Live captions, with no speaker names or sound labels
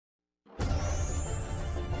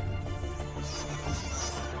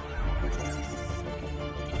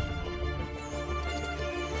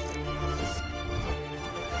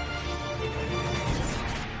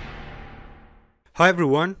Hi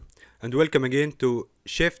everyone, and welcome again to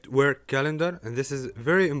Shift Work Calendar, and this is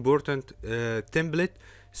very important template.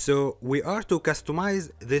 So we are to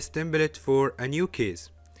customize this template for a new case.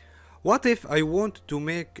 What if I want to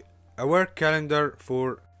make a work calendar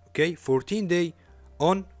for 14 day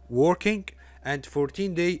on working and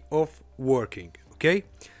 14 day off working? Okay,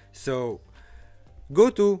 so go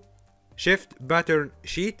to shift pattern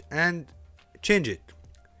sheet and change it.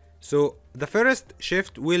 So the first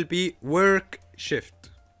shift will be work shift,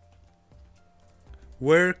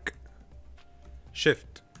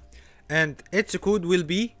 and its code will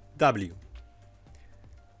be W,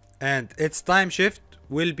 and its time shift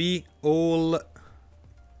will be all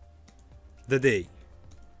the day.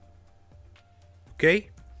 Okay,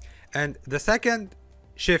 and the second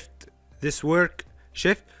shift, this work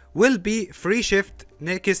shift, will be free shift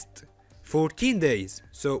next 14 days,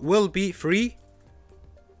 so will be free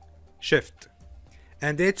shift,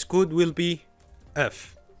 and its code will be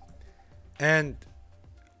F and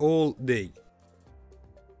all day.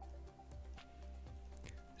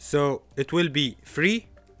 So it will be free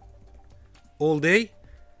all day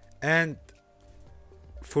and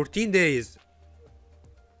 14 days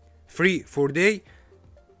free for day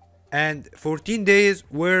and 14 days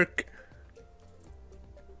work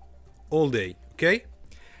all day. Okay,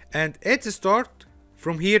 and it start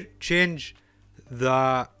from here. Change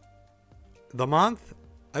the month.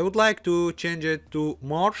 I would like to change it to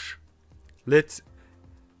March. Let's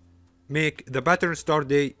make the pattern start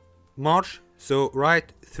day March, so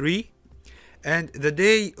write 3, and the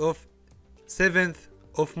day of 7th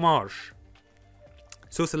of March,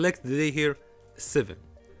 so select the day here 7.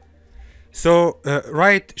 So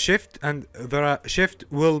write shift, and the shift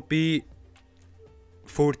will be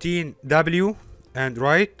 14W, and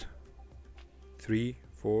write 3,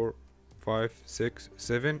 4, 5, 6,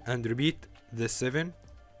 7, and repeat the 7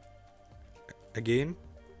 again,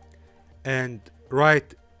 and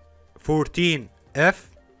write 14F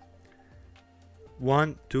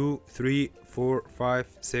 1, 2, 3, 4, 5,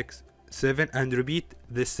 6, 7, and repeat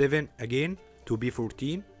the 7 again to be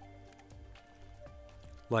 14,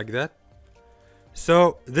 like that.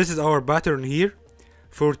 So this is our pattern here: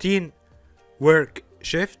 14 work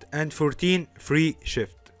shift and 14 free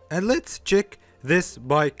shift. And let's check this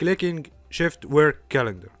by clicking shift work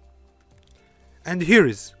calendar, and here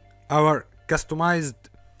is our customized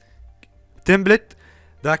template.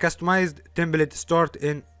 The customized template start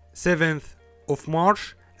in 7th of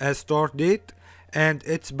March as start date, and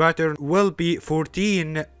its pattern will be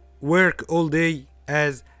 14 work all day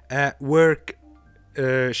as a work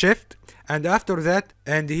shift, and after that,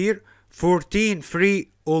 and here 14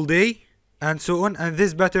 free all day, and so on, and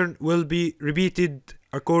this pattern will be repeated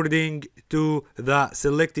according to the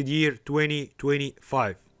selected year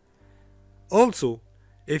 2025. Also,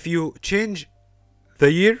 if you change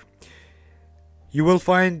the year, you will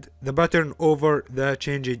find the pattern over the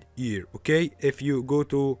changed year. Okay, if you go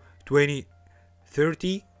to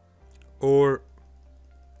 2030 or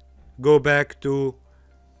go back to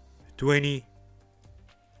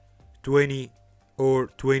 2020 or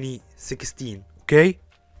 2016. Okay,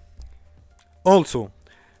 also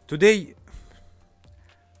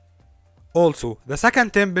the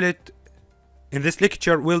second template in this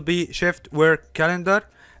lecture will be shift work calendar,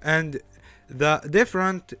 and the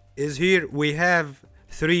different is here we have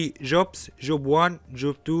 3 jobs: job 1,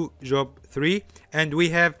 job 2, job 3, and we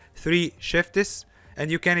have 3 shifts,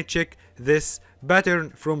 and you can check this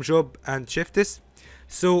pattern from job and shifts.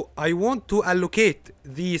 So I want to allocate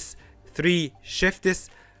these 3 shifts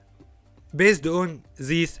based on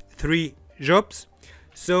these 3 jobs.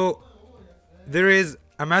 So there is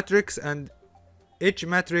a matrix, and each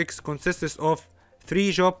matrix consists of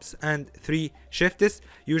 3 jobs and 3 shifts.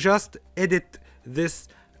 You just edit this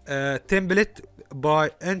template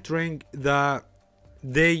by entering the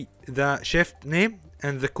day, the shift name,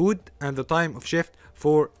 and the code and the time of shift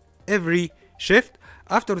for every shift.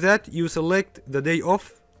 After that, you select the day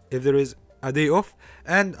off if there is a day off,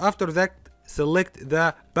 and after that select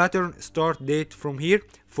the pattern start date from here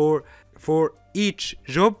for each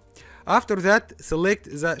job. After that, select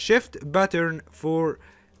the shift pattern for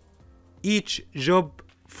each job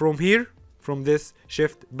from here, from this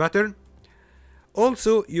shift pattern.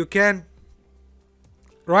 Also, you can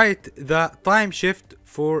write the time shift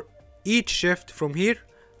for each shift from here,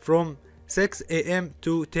 from 6 a.m.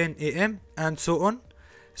 to 10 a.m. and so on.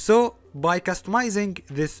 So by customizing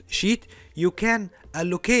this sheet, you can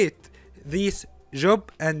allocate this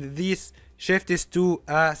job and these shifts to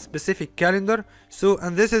a specific calendar. So,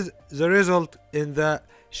 and this is the result in the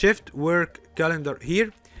shift work calendar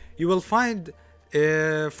here. You will find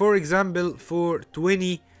for example, for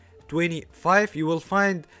 2020 25, you will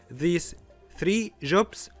find these 3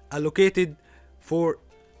 jobs allocated for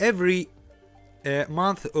every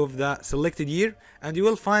month of the selected year, and you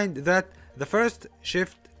will find that the first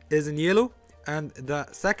shift is in yellow and the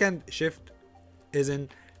second shift is in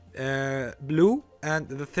blue and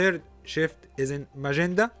the third shift is in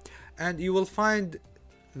magenta. And you will find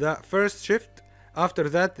the first shift, after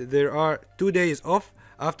that there are 2 days off,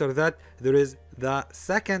 after that there is the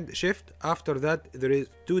second shift, after that there is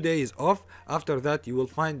 2 days off, after that you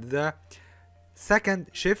will find the second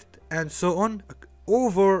shift, and so on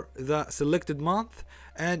over the selected month,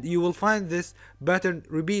 and you will find this pattern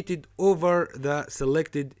repeated over the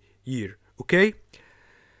selected year. Okay,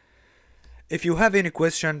 if you have any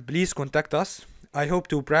question, please contact us. I hope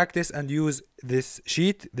to practice and use this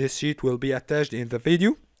sheet. This sheet will be attached in the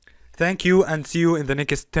video. Thank you and see you in the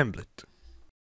next template.